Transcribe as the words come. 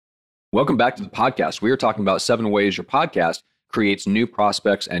Welcome back to the podcast. We are talking about 7 ways your podcast creates new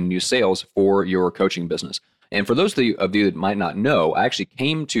prospects and new sales for your coaching business. And for those of you that might not know, I actually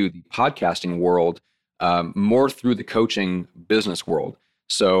came to the podcasting world more through the coaching business world.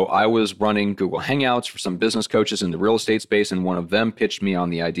 So I was running Google Hangouts for some business coaches in the real estate space, and one of them pitched me on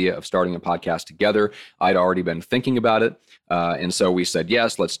the idea of starting a podcast together. I'd already been thinking about it. And so we said,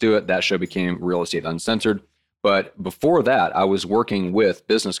 yes, let's do it. That show became Real Estate Uncensored. But before that, I was working with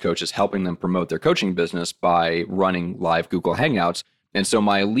business coaches, helping them promote their coaching business by running live Google Hangouts. And so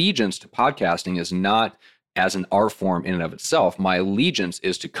my allegiance to podcasting is not as an art form in and of itself. My allegiance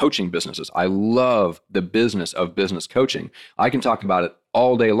is to coaching businesses. I love the business of business coaching. I can talk about it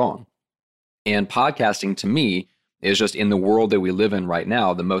all day long. And podcasting to me is just, in the world that we live in right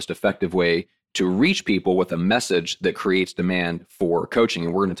now, the most effective way to reach people with a message that creates demand for coaching.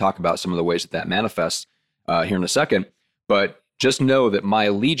 And we're going to talk about some of the ways that manifests here in a second, but just know that my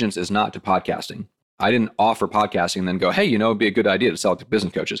allegiance is not to podcasting. I didn't offer podcasting and then go, hey, it'd be a good idea to sell it to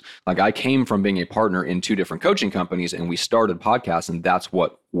business coaches. Like, I came from being a partner in 2 different coaching companies, and we started podcasts, and that's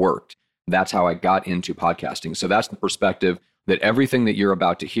what worked. That's how I got into podcasting. So that's the perspective that everything that you're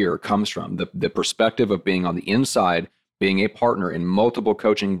about to hear comes from, the perspective of being on the inside, being a partner in multiple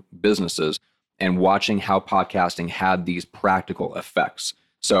coaching businesses, and watching how podcasting had these practical effects.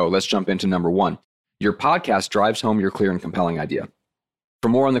 So let's jump into number 1. Your podcast drives home your clear and compelling idea. For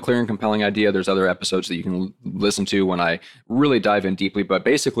more on the clear and compelling idea, there's other episodes that you can listen to when I really dive in deeply. But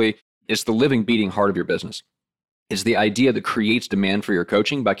basically, it's the living, beating heart of your business. It's the idea that creates demand for your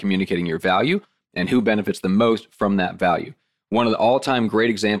coaching by communicating your value and who benefits the most from that value. One of the all-time great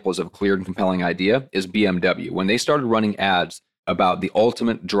examples of a clear and compelling idea is BMW. When they started running ads about the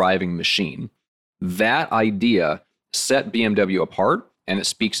ultimate driving machine, that idea set BMW apart. And it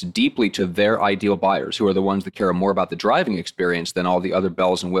speaks deeply to their ideal buyers, who are the ones that care more about the driving experience than all the other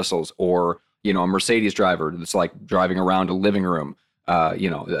bells and whistles, or, a Mercedes driver that's like driving around a living room.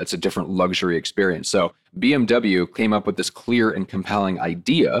 That's a different luxury experience. So BMW came up with this clear and compelling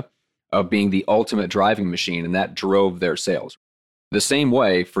idea of being the ultimate driving machine, and that drove their sales. The same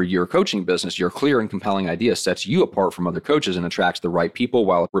way for your coaching business, your clear and compelling idea sets you apart from other coaches and attracts the right people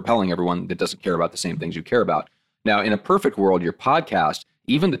while repelling everyone that doesn't care about the same things you care about. Now, in a perfect world, your podcast,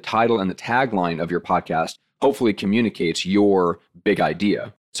 even the title and the tagline of your podcast, hopefully communicates your big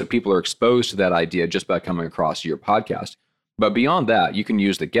idea. So people are exposed to that idea just by coming across your podcast. But beyond that, you can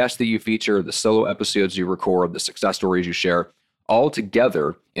use the guests that you feature, the solo episodes you record, the success stories you share, all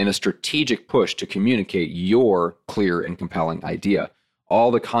together in a strategic push to communicate your clear and compelling idea. All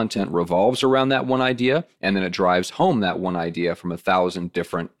the content revolves around that one idea, and then it drives home that one idea from 1,000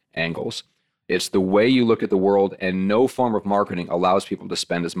 different angles. It's the way you look at the world, and no form of marketing allows people to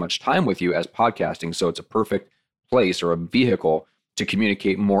spend as much time with you as podcasting. So it's a perfect place or a vehicle to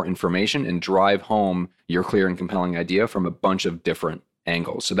communicate more information and drive home your clear and compelling idea from a bunch of different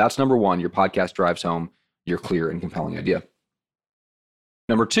angles. So that's number 1. Your podcast drives home your clear and compelling idea.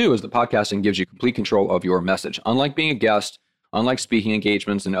 Number 2 is that podcasting gives you complete control of your message. Unlike being a guest, unlike speaking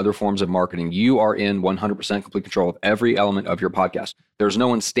engagements and other forms of marketing, you are in 100% complete control of every element of your podcast. There's no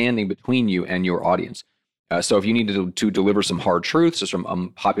one standing between you and your audience. So if you need to deliver some hard truths or some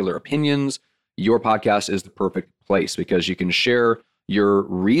unpopular opinions, your podcast is the perfect place, because you can share your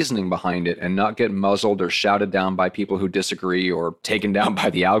reasoning behind it and not get muzzled or shouted down by people who disagree or taken down by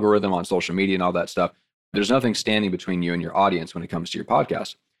the algorithm on social media and all that stuff. There's nothing standing between you and your audience when it comes to your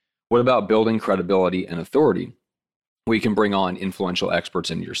podcast. What about building credibility and authority? We can bring on influential experts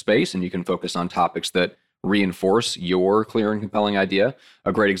into your space, and you can focus on topics that reinforce your clear and compelling idea.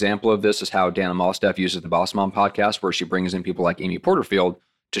 A great example of this is how Dana Malsteff uses the Boss Mom podcast, where she brings in people like Amy Porterfield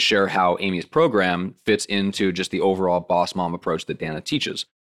to share how Amy's program fits into just the overall Boss Mom approach that Dana teaches.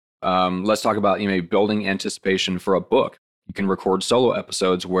 Let's talk about building anticipation for a book. You can record solo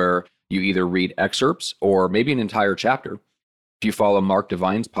episodes where you either read excerpts or maybe an entire chapter. If you follow Mark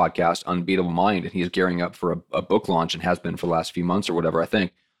Devine's podcast, Unbeatable Mind, and he's gearing up for a book launch and has been for the last few months or whatever, I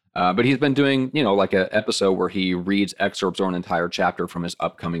think. But he's been doing, like an episode where he reads excerpts or an entire chapter from his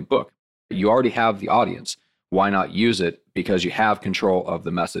upcoming book. You already have the audience. Why not use it? Because you have control of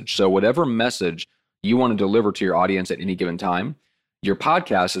the message. So whatever message you want to deliver to your audience at any given time, your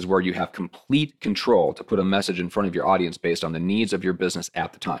podcast is where you have complete control to put a message in front of your audience based on the needs of your business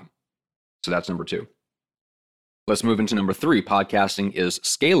at the time. So that's number 2. Let's move into number 3. Podcasting is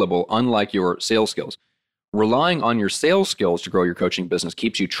scalable, unlike your sales skills. Relying on your sales skills to grow your coaching business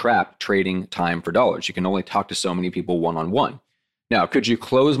keeps you trapped trading time for dollars. You can only talk to so many people one-on-one. Now, could you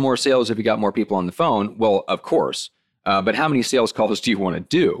close more sales if you got more people on the phone? Well, of course. But how many sales calls do you want to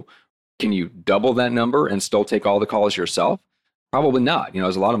do? Can you double that number and still take all the calls yourself? Probably not.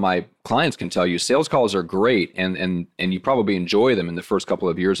 As a lot of my clients can tell you, sales calls are great and you probably enjoy them in the first couple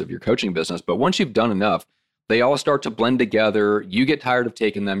of years of your coaching business. But once you've done enough, they all start to blend together. You get tired of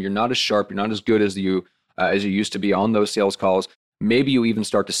taking them. You're not as sharp. You're not as good as you used to be on those sales calls. Maybe you even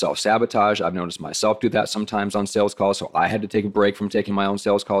start to self-sabotage. I've noticed myself do that sometimes on sales calls. So I had to take a break from taking my own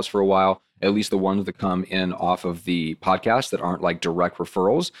sales calls for a while, at least the ones that come in off of the podcast that aren't like direct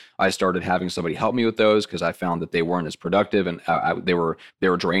referrals. I started having somebody help me with those because I found that they weren't as productive and they were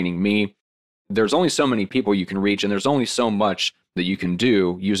draining me. There's only so many people you can reach, and there's only so much that you can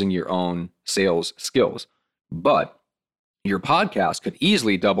do using your own sales skills. But your podcast could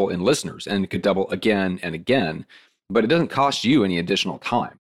easily double in listeners, and it could double again and again. But it doesn't cost you any additional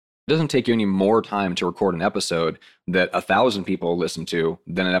time. It doesn't take you any more time to record an episode that 1,000 people listen to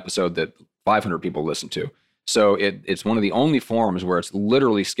than an episode that 500 people listen to. So it's one of the only forums where it's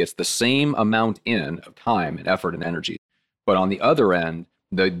literally gets the same amount in of time and effort and energy. But on the other end,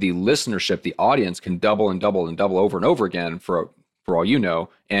 the listenership, the audience can double and double and double over and over again for all you know,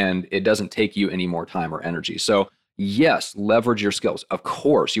 and it doesn't take you any more time or energy. So yes, leverage your skills. Of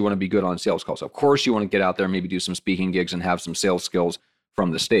course, you want to be good on sales calls. Of course, you want to get out there and maybe do some speaking gigs and have some sales skills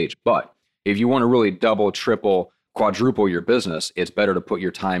from the stage. But if you want to really double, triple, quadruple your business, it's better to put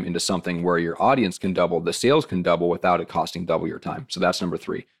your time into something where your audience can double, the sales can double without it costing double your time. So that's number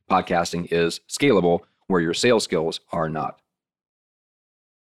 3. Podcasting is scalable where your sales skills are not.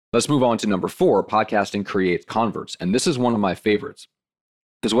 Let's move on to number 4. Podcasting creates converts. And this is one of my favorites.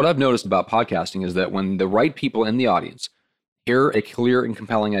 Because what I've noticed about podcasting is that when the right people in the audience hear a clear and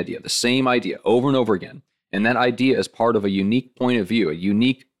compelling idea, the same idea over and over again, and that idea is part of a unique point of view, a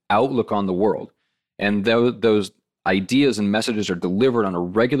unique outlook on the world, and those ideas and messages are delivered on a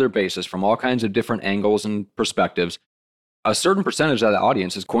regular basis from all kinds of different angles and perspectives, a certain percentage of the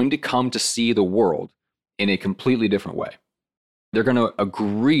audience is going to come to see the world in a completely different way. They're going to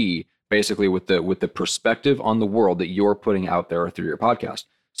agree basically with the perspective on the world that you're putting out there through your podcast.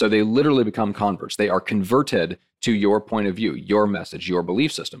 So they literally become converts. They are converted to your point of view, your message, your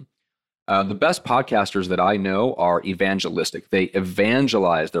belief system. The best podcasters that I know are evangelistic. They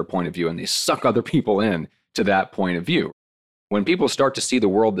evangelize their point of view and they suck other people in to that point of view. When people start to see the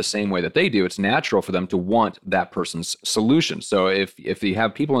world the same way that they do, it's natural for them to want that person's solution. So if you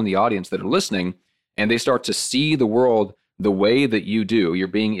have people in the audience that are listening and they start to see the world the way that you do, you're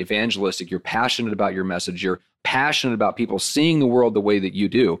being evangelistic, you're passionate about your message, you're passionate about people seeing the world the way that you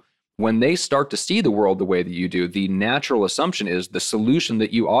do. When they start to see the world the way that you do, the natural assumption is the solution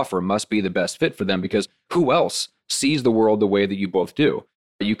that you offer must be the best fit for them because who else sees the world the way that you both do?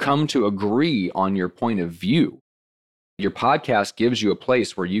 You come to agree on your point of view. Your podcast gives you a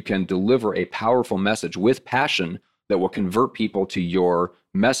place where you can deliver a powerful message with passion that will convert people to your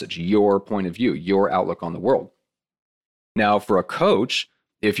message, your point of view, your outlook on the world. Now, for a coach,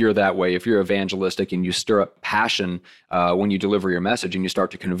 if you're that way, if you're evangelistic and you stir up passion when you deliver your message and you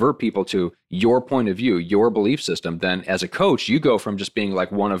start to convert people to your point of view, your belief system, then as a coach, you go from just being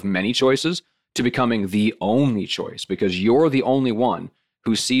like one of many choices to becoming the only choice because you're the only one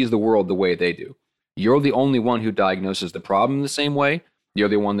who sees the world the way they do. You're the only one who diagnoses the problem the same way. You're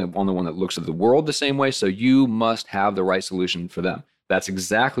the only one that looks at the world the same way. So you must have the right solution for them. That's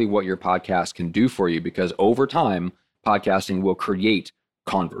exactly what your podcast can do for you because over time, podcasting will create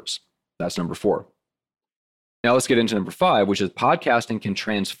converts. That's number 4. Now let's get into number 5, which is podcasting can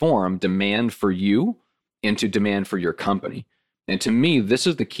transform demand for you into demand for your company. And to me, this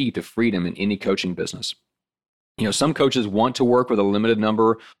is the key to freedom in any coaching business. Some coaches want to work with a limited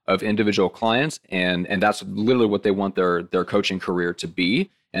number of individual clients, and that's literally what they want their coaching career to be.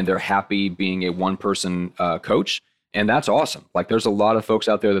 And they're happy being a one-person coach. And that's awesome. Like there's a lot of folks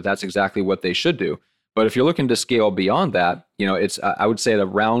out there that's exactly what they should do. But if you're looking to scale beyond that, it's I would say at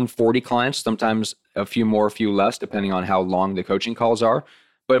around 40 clients, sometimes a few more, a few less, depending on how long the coaching calls are.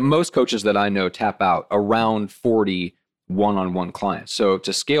 But most coaches that I know tap out around 40 one-on-one clients. So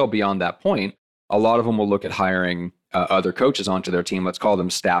to scale beyond that point, a lot of them will look at hiring other coaches onto their team. Let's call them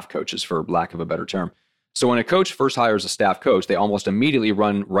staff coaches for lack of a better term. So when a coach first hires a staff coach, they almost immediately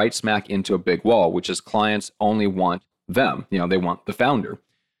run right smack into a big wall, which is clients only want them. They want the founder.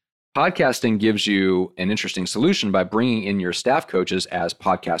 Podcasting gives you an interesting solution by bringing in your staff coaches as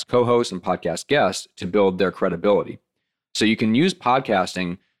podcast co-hosts and podcast guests to build their credibility. So you can use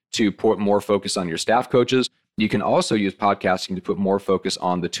podcasting to put more focus on your staff coaches. You can also use podcasting to put more focus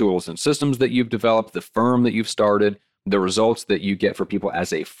on the tools and systems that you've developed, the firm that you've started, the results that you get for people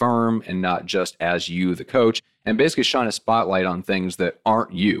as a firm and not just as you, the coach, and basically shine a spotlight on things that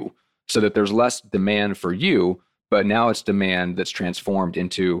aren't you so that there's less demand for you, but now it's demand that's transformed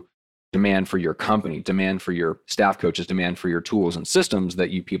into demand for your company, demand for your staff coaches, demand for your tools and systems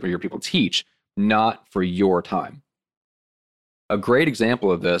that your people teach, not for your time. A great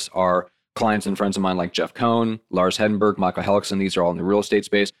example of this are clients and friends of mine like Jeff Cohn, Lars Hedenberg, Michael Hellickson. These are all in the real estate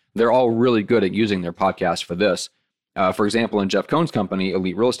space. They're all really good at using their podcast for this. For example, in Jeff Cohn's company,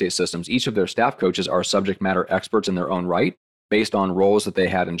 Elite Real Estate Systems, each of their staff coaches are subject matter experts in their own right based on roles that they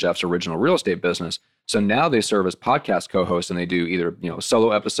had in Jeff's original real estate business. So now they serve as podcast co-hosts, and they do either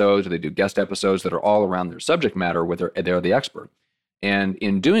solo episodes or they do guest episodes that are all around their subject matter where they're the expert. And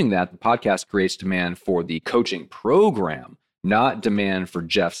in doing that, the podcast creates demand for the coaching program, not demand for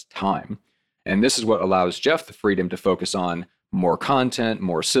Jeff's time. And this is what allows Jeff the freedom to focus on more content,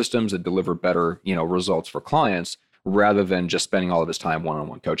 more systems that deliver better, results for clients, rather than just spending all of his time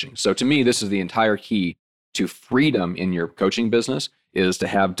one-on-one coaching. So to me, this is the entire key to freedom in your coaching business, is to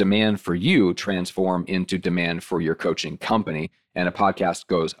have demand for you transform into demand for your coaching company. And a podcast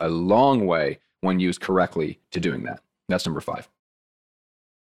goes a long way when used correctly to doing that. That's number 5.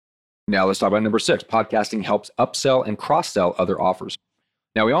 Now let's talk about number 6. Podcasting helps upsell and cross-sell other offers.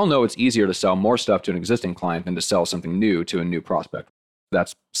 Now we all know it's easier to sell more stuff to an existing client than to sell something new to a new prospect.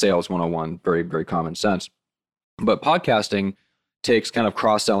 That's sales 101, very, very common sense. But podcasting takes kind of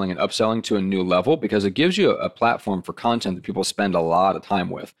cross-selling and upselling to a new level because it gives you a platform for content that people spend a lot of time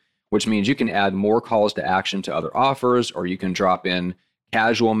with, which means you can add more calls to action to other offers, or you can drop in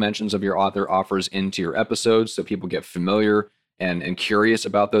casual mentions of your other offers into your episodes so people get familiar and curious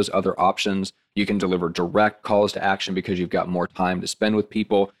about those other options. You can deliver direct calls to action because you've got more time to spend with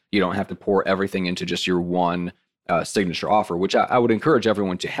people. You don't have to pour everything into just your one signature offer, which I would encourage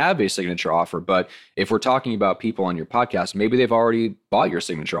everyone to have a signature offer. But if we're talking about people on your podcast, maybe they've already bought your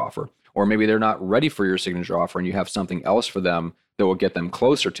signature offer, or maybe they're not ready for your signature offer and you have something else for them that will get them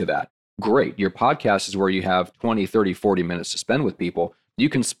closer to that. Great. Your podcast is where you have 20, 30, 40 minutes to spend with people. You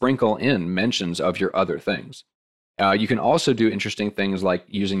can sprinkle in mentions of your other things. You can also do interesting things like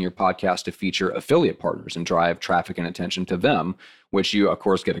using your podcast to feature affiliate partners and drive traffic and attention to them, which you, of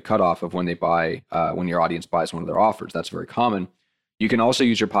course, get a cutoff of when they buy, when your audience buys one of their offers. That's very common. You can also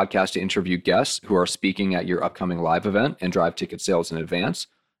use your podcast to interview guests who are speaking at your upcoming live event and drive ticket sales in advance.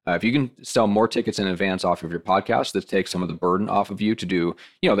 If you can sell more tickets in advance off of your podcast, this takes some of the burden off of you to do,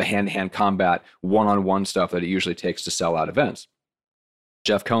 the hand-to-hand combat, one-on-one stuff that it usually takes to sell out events.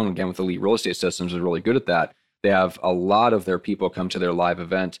 Jeff Cohn, again, with Elite Real Estate Systems, is really good at that. They have a lot of their people come to their live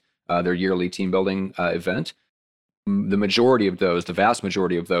event, their yearly team building event. The majority of those, the vast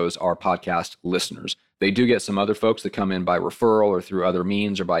majority of those, are podcast listeners. They do get some other folks that come in by referral or through other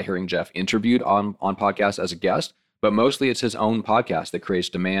means or by hearing Jeff interviewed on podcasts as a guest, but mostly it's his own podcast that creates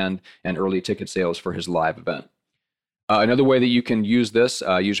demand and early ticket sales for his live event. Another way that you can use this,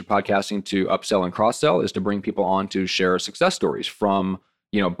 use your podcasting to upsell and cross-sell, is to bring people on to share success stories from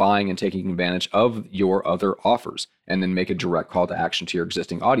buying and taking advantage of your other offers, and then make a direct call to action to your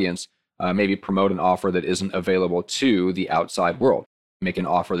existing audience. Maybe promote an offer that isn't available to the outside world. Make an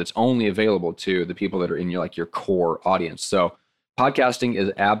offer that's only available to the people that are in your core audience. So podcasting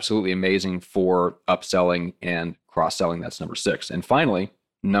is absolutely amazing for upselling and cross-selling. That's number 6. And finally,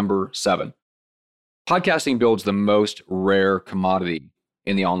 number 7. Podcasting builds the most rare commodity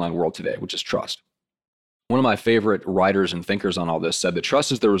in the online world today, which is trust. One of my favorite writers and thinkers on all this said that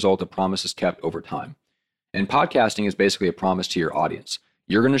trust is the result of promises kept over time. And podcasting is basically a promise to your audience.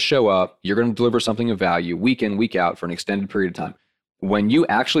 You're going to show up, you're going to deliver something of value week in, week out for an extended period of time. When you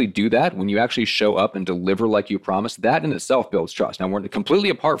actually do that, when you actually show up and deliver like you promised, that in itself builds trust. Now, we're completely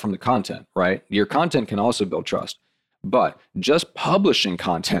apart from the content, right? Your content can also build trust. But just publishing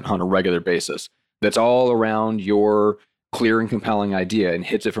content on a regular basis that's all around your clear and compelling idea and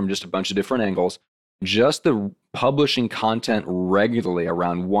hits it from just a bunch of different angles, just the publishing content regularly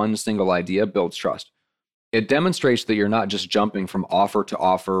around one single idea builds trust. It demonstrates that you're not just jumping from offer to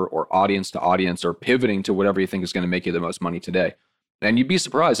offer or audience to audience or pivoting to whatever you think is going to make you the most money today. And you'd be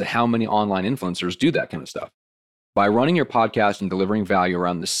surprised at how many online influencers do that kind of stuff. By running your podcast and delivering value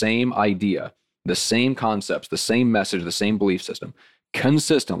around the same idea, the same concepts, the same message, the same belief system,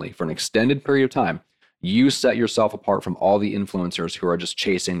 consistently for an extended period of time, you set yourself apart from all the influencers who are just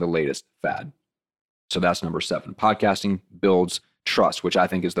chasing the latest fad. So that's number 7. Podcasting builds trust, which I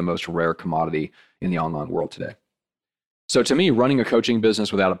think is the most rare commodity in the online world today. So to me, running a coaching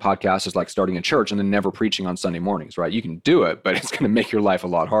business without a podcast is like starting a church and then never preaching on Sunday mornings, right? You can do it, but it's going to make your life a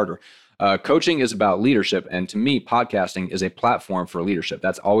lot harder. Coaching is about leadership. And to me, podcasting is a platform for leadership.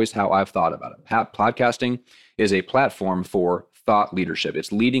 That's always how I've thought about it. Podcasting is a platform for thought leadership.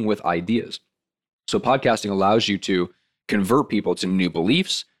 It's leading with ideas. So podcasting allows you to convert people to new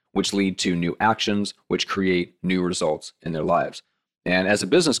beliefs, which lead to new actions, which create new results in their lives. And as a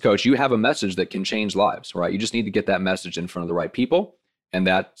business coach, you have a message that can change lives, right? You just need to get that message in front of the right people. And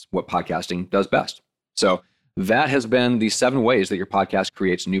that's what podcasting does best. So that has been the 7 ways that your podcast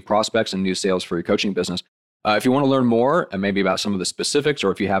creates new prospects and new sales for your coaching business. If you want to learn more and maybe about some of the specifics,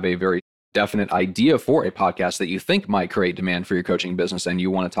 or if you have a very definite idea for a podcast that you think might create demand for your coaching business, and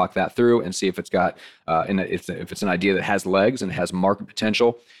you want to talk that through and see if it's got, if it's an idea that has legs and has market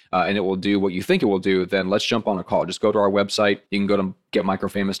potential, and it will do what you think it will do, then let's jump on a call. Just go to our website. You can go to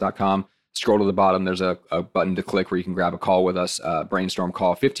getmicrofamous.com. Scroll to the bottom. There's a button to click where you can grab a call with us, brainstorm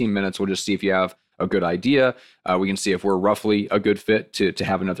call, 15 minutes. We'll just see if you have a good idea. We can see if we're roughly a good fit to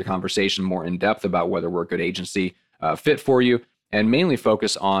have another conversation more in depth about whether we're a good agency fit for you, and mainly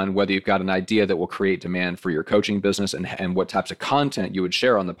focus on whether you've got an idea that will create demand for your coaching business, and what types of content you would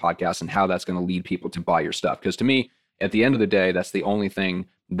share on the podcast and how that's going to lead people to buy your stuff. Because to me, at the end of the day, that's the only thing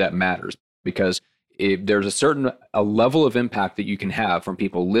that matters, because there's a level of impact that you can have from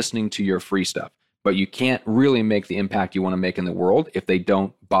people listening to your free stuff, but you can't really make the impact you want to make in the world if they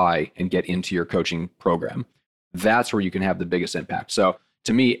don't buy and get into your coaching program. That's where you can have the biggest impact. So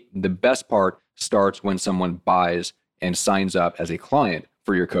to me, the best part starts when someone buys and signs up as a client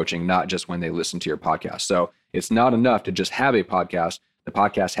for your coaching, not just when they listen to your podcast. So it's not enough to just have a podcast. The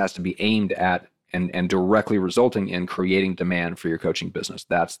podcast has to be aimed at and directly resulting in creating demand for your coaching business.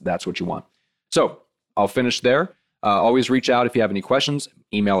 That's what you want. So I'll finish there. Always reach out if you have any questions.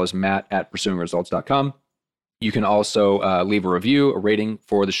 Email is matt@pursuingresults.com. You can also leave a review, a rating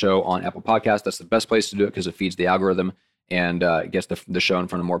for the show on Apple Podcasts. That's the best place to do it because it feeds the algorithm and gets the show in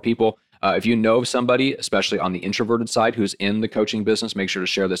front of more people. If you know of somebody, especially on the introverted side, who's in the coaching business, make sure to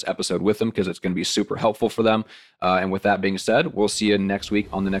share this episode with them because it's going to be super helpful for them. And with that being said, we'll see you next week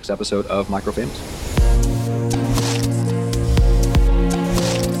on the next episode of Micro Famous.